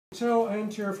tell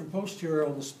anterior from posterior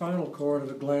on the spinal cord at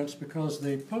a glance because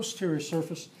the posterior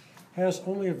surface has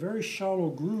only a very shallow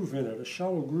groove in it. A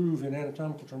shallow groove in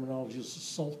anatomical terminology is a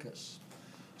sulcus.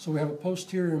 So we have a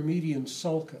posterior median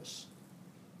sulcus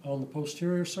on the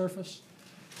posterior surface.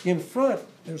 In front,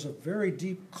 there's a very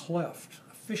deep cleft,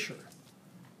 a fissure.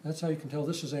 That's how you can tell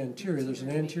this is anterior. There's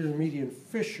an anterior median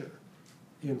fissure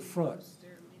in front,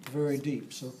 very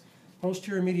deep. So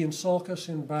posterior median sulcus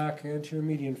in back, anterior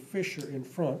median fissure in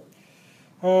front.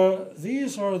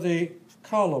 These are the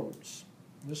columns.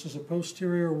 This is a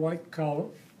posterior white column.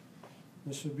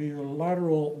 This would be your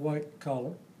lateral white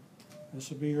column. This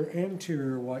would be your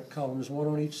anterior white column. There's one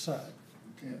on each side.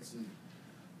 You can't see.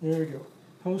 There you go.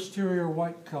 Posterior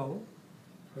white column,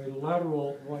 a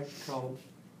lateral white column,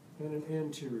 and an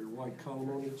anterior white column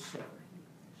on each side.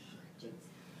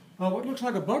 What looks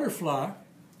like a butterfly,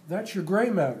 that's your gray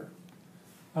matter.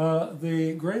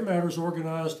 The gray matter is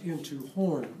organized into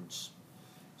horns.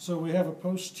 So we have a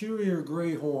posterior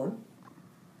gray horn,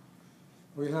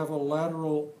 we have a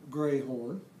lateral gray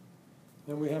horn,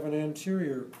 and we have an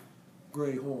anterior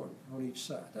gray horn on each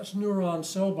side. That's neuron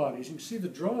cell bodies. You can see the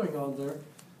drawing on there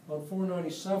on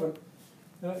 497.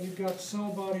 You've got cell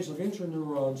bodies of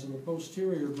interneurons in the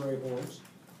posterior gray horns,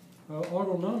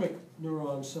 autonomic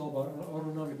neuron cell body,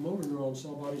 autonomic motor neuron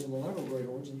cell bodies in the lateral gray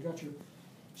horns, and you've got your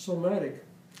somatic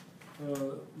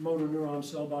motor neuron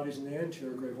cell bodies in the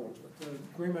anterior gray horns.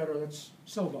 But gray matter, that's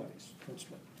cell bodies,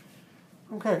 principally.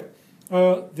 Okay,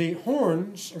 the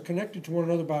horns are connected to one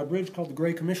another by a bridge called the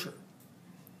gray commissure.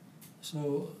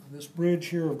 So this bridge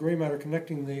here of gray matter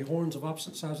connecting the horns of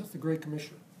opposite sides, that's the gray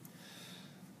commissure.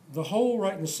 The hole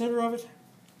right in the center of it,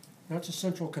 that's a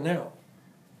central canal.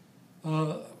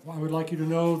 I would like you to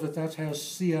know that that has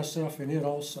CSF in it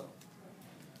also.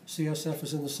 CSF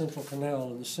is in the central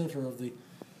canal in the center of the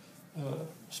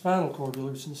spinal cord.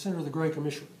 It's in the center of the gray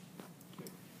commissure.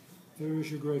 There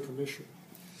is your gray commissure.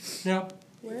 Now,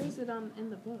 where is it in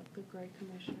the book, the gray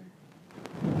commissure?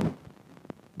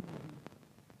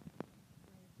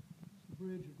 The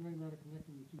bridge of gray matter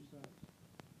connecting the two sides.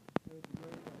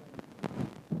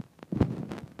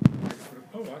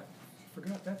 Oh, I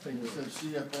forgot that thing. You said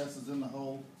CFS is in the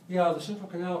hole? Yeah, the central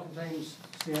canal contains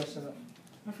CSF.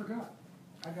 I forgot.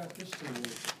 I got this thing.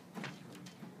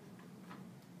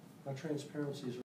 My transparency is